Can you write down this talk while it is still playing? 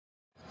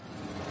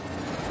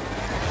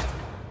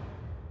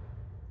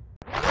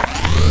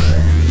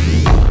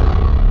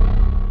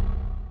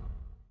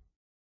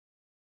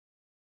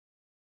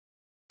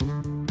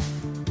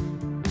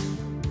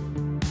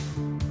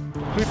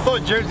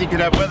thought Jersey could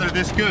have weather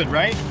this good,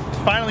 right? It's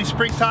finally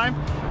springtime.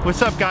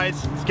 What's up,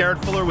 guys? It's Garrett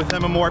Fuller with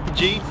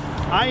MMORPG.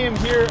 I am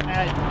here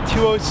at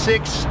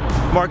 206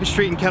 Market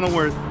Street in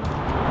Kenilworth.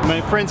 My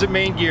friends at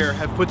Maingear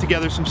have put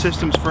together some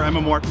systems for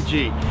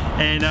MMORPG,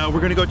 and we're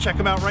gonna go check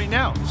them out right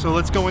now. So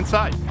let's go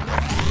inside.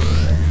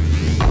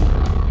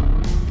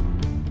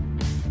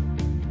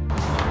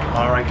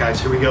 All right, guys,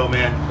 here we go,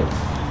 man.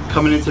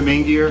 Coming into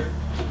Maingear.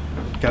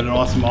 Got an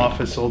awesome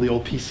office, all the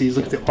old PCs.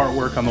 Look at the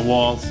artwork on the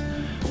walls.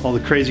 All the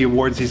crazy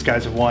awards these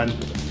guys have won.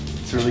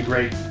 It's really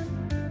great.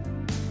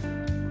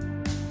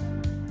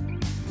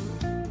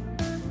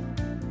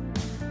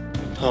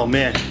 Oh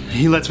man,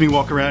 he lets me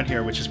walk around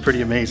here, which is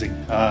pretty amazing.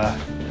 I'm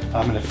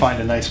gonna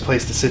find a nice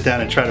place to sit down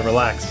and try to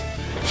relax.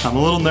 I'm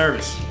a little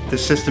nervous.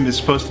 This system is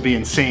supposed to be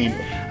insane.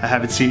 I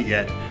haven't seen it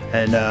yet,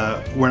 and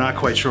we're not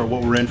quite sure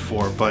what we're in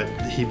for, but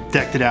he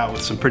decked it out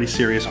with some pretty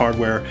serious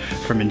hardware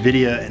from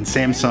NVIDIA and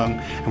Samsung,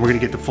 and we're gonna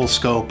get the full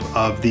scope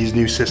of these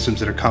new systems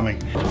that are coming.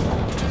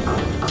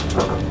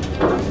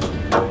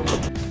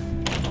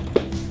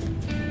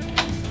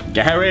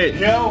 Garrett!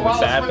 Yo,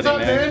 what's happening, up,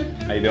 man?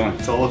 How you doing?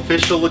 It's all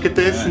official. Look at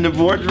this in the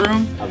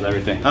boardroom. How's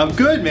everything? I'm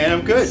good, man. I'm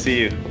good. Good to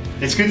see you.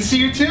 It's good to see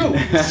you too.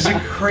 This is a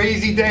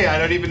crazy day. I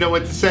don't even know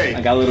what to say.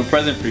 I got a little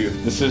present for you.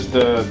 This is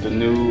the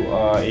new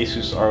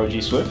Asus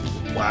ROG Swift.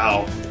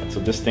 Wow. So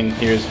this thing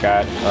here's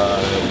got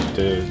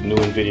the new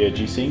NVIDIA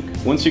G-Sync.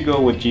 Once you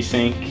go with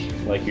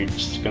G-Sync, like you're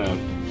just gonna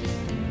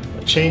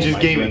changes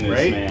gaming, goodness,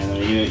 right? Man. I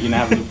mean, you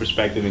have a new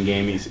perspective in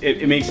gaming.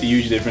 It makes a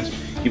huge difference.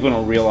 People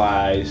don't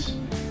realize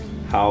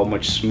how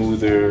much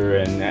smoother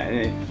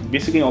and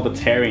basically all the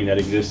tearing that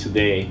exists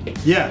today.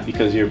 Yeah.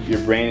 Because your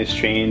brain is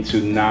trained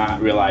to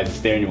not realize it's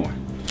there anymore.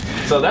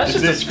 So that's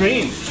just a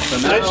screen. So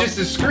now, that's just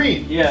a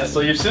screen. Yeah,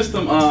 so your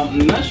system, I'm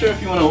not sure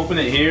if you want to open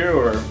it here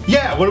or...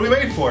 Yeah, what are we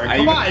waiting for?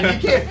 Come on, you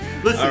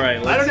can't... Listen, all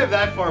right, I don't have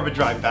that far of a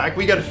drive back.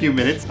 We got a few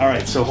minutes. All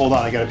right, so hold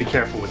on, I gotta be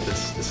careful with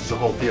this. This is a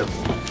whole deal.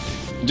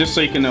 Just so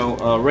you can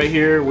know, right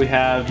here we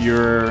have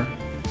your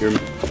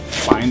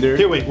binder.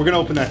 Here, wait, we're gonna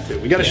open that too.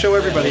 We gotta show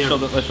everybody.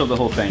 Let's show the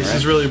whole thing, This right?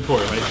 is really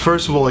important, right?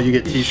 First of all, you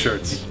get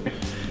t-shirts.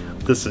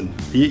 Listen,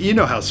 you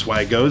know how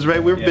swag goes,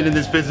 right? We've been in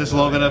this business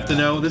long enough to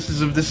know this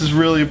is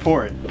really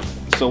important.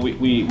 So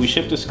we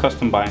ship this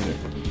custom binder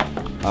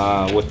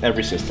with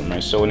every system,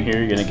 right? So in here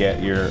you're gonna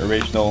get your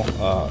original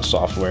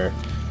software,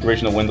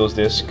 original Windows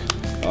disk,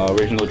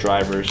 original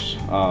drivers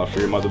for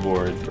your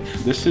motherboard.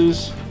 This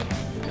is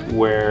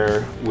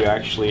where we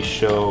actually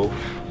show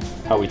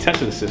how we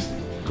tested the system.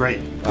 Great.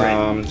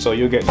 So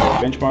you'll get your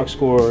benchmark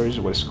scores,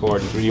 what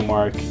scored in 3D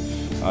Mark.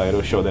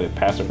 It'll show that it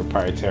passed a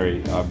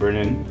proprietary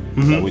burn-in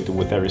that we do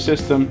with every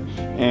system,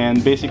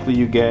 and basically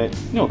you get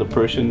the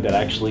person that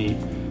actually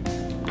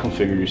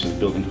configured your system,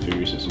 built and configured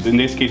your system. In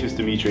this case, it's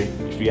Dimitri.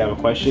 If you have a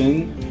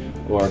question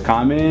or a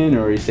comment,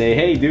 or you say,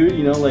 hey, dude,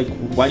 like,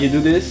 why'd you do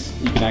this?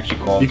 You can actually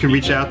call. You can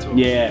reach out to him.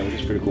 Yeah, which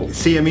is pretty cool.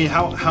 See, I mean,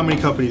 how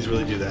many companies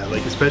really do that?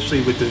 Like,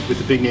 especially with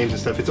the big names and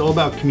stuff. It's all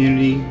about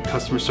community,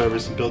 customer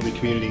service, and building a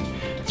community.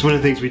 It's one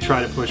of the things we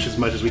try to push as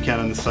much as we can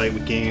on the site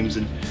with games,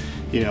 and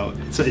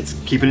it's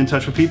keeping in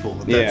touch with people.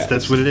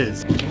 That's what it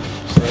is.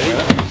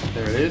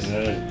 There it is.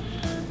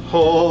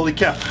 Holy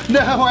cow!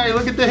 No way!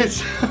 Look at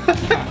this.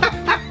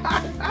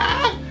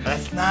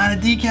 That's not a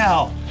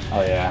decal.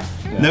 Oh yeah.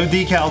 No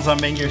decals on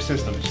Maingear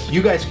systems.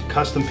 You guys can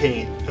custom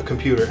paint a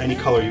computer any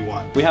color you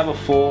want. We have a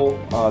full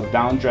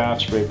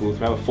downdraft spray booth.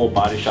 We have a full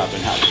body shop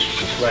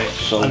in-house. Right.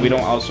 So we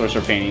don't outsource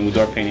our painting. We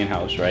do our painting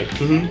in-house, right?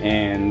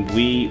 And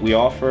we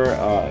offer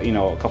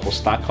a couple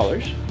stock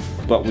colors,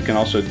 but we can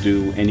also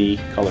do any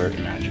color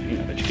that you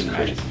can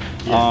imagine.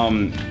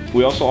 Yeah.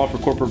 We also offer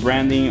corporate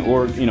branding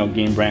or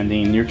game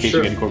branding. In your case,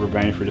 you get corporate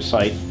branding for the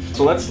site.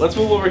 So let's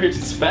move over here to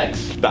the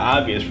specs. The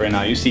obvious right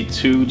now, you see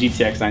two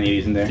GTX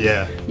 980s in there.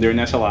 Yeah. They're an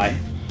SLI.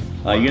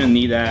 You're gonna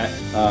need that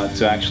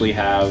to actually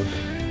have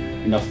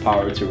enough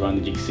power to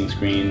run the G-Sync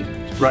screen.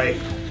 Right.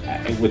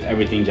 With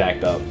everything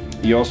jacked up.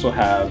 You also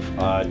have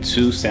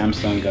two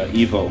Samsung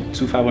Evo,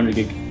 two 500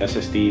 gig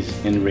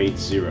SSDs in RAID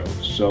 0.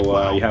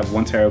 So you have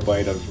 1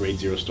 terabyte of RAID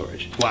 0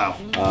 storage. Wow.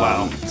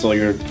 Wow. So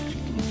you're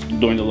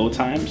during the load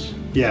times.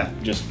 Yeah.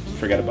 Just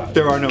forget about it.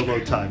 There are no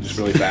load times. It's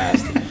really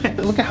fast.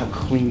 Look at how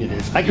clean it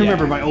is. I can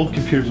remember my old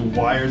computers with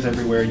wires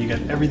everywhere. You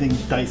got everything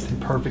diced in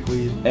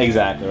perfectly.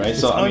 Exactly, right?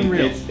 It's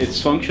unreal. I mean,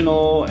 it's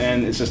functional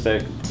and it's just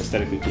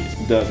aesthetically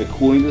pleasing. The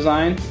cooling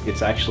design,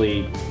 it's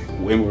actually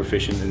way more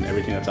efficient than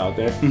everything that's out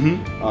there.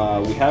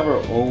 We have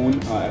our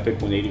own Epic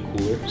 180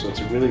 cooler, so it's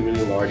a really,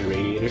 really large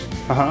radiator.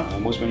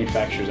 Most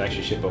manufacturers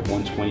actually ship a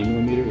 120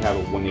 millimeter. We have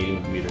a 180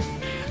 millimeter.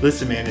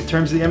 Listen, man, in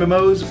terms of the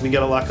MMOs, we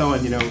got a lot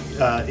going.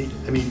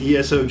 I mean,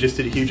 ESO just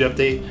did a huge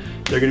update.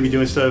 They're going to be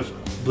doing stuff.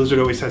 Blizzard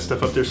always has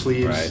stuff up their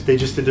sleeves. Right. They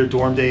just did their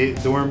dorm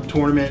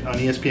tournament on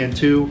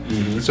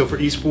ESPN2. So for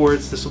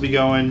esports, this will be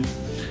going.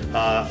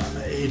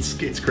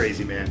 It's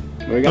crazy, man.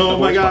 Oh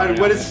my God,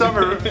 what is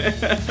summer?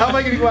 How am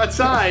I gonna go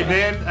outside,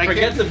 man?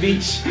 Forget the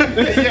beach.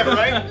 Yeah,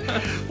 right?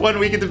 1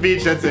 week at the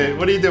beach, that's it.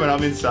 What are you doing?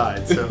 I'm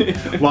inside. So,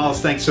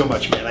 Wallace, thanks so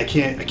much, man. I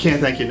can't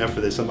thank you enough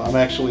for this. I'm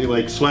actually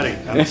like sweating.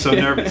 I'm so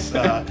nervous.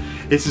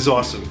 This is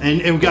awesome.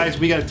 And guys,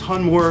 we got a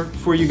ton more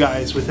for you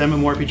guys with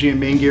MMORPG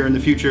and Maingear in the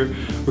future.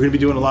 We're gonna be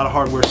doing a lot of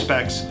hardware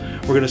specs.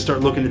 We're gonna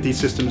start looking at these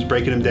systems,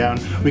 breaking them down.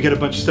 We got a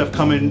bunch of stuff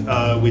coming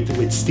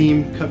with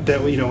Steam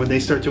that, you know, when they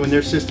start doing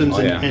their systems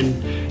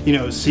and you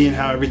know, seeing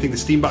how everything, the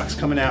Steam box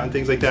coming out and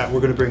things like that. We're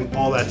gonna bring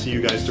all that to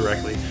you guys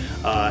directly.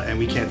 And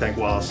we can't thank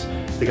Wallace,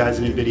 the guys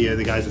at NVIDIA,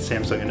 the guys at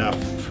Samsung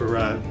enough for,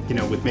 you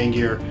know, with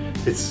Maingear.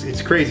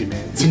 It's crazy,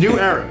 man. It's a new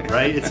era,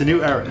 right? It's a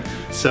new era.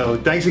 So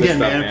thanks again,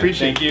 man.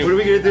 Appreciate it. Thank you. What are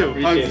we gonna do?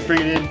 Bring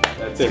it in.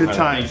 That's it. Good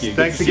times.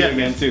 Thanks again,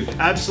 man.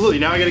 Absolutely.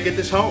 Now I gotta get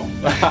this home.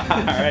 All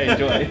right,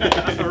 enjoy.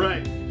 All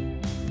right.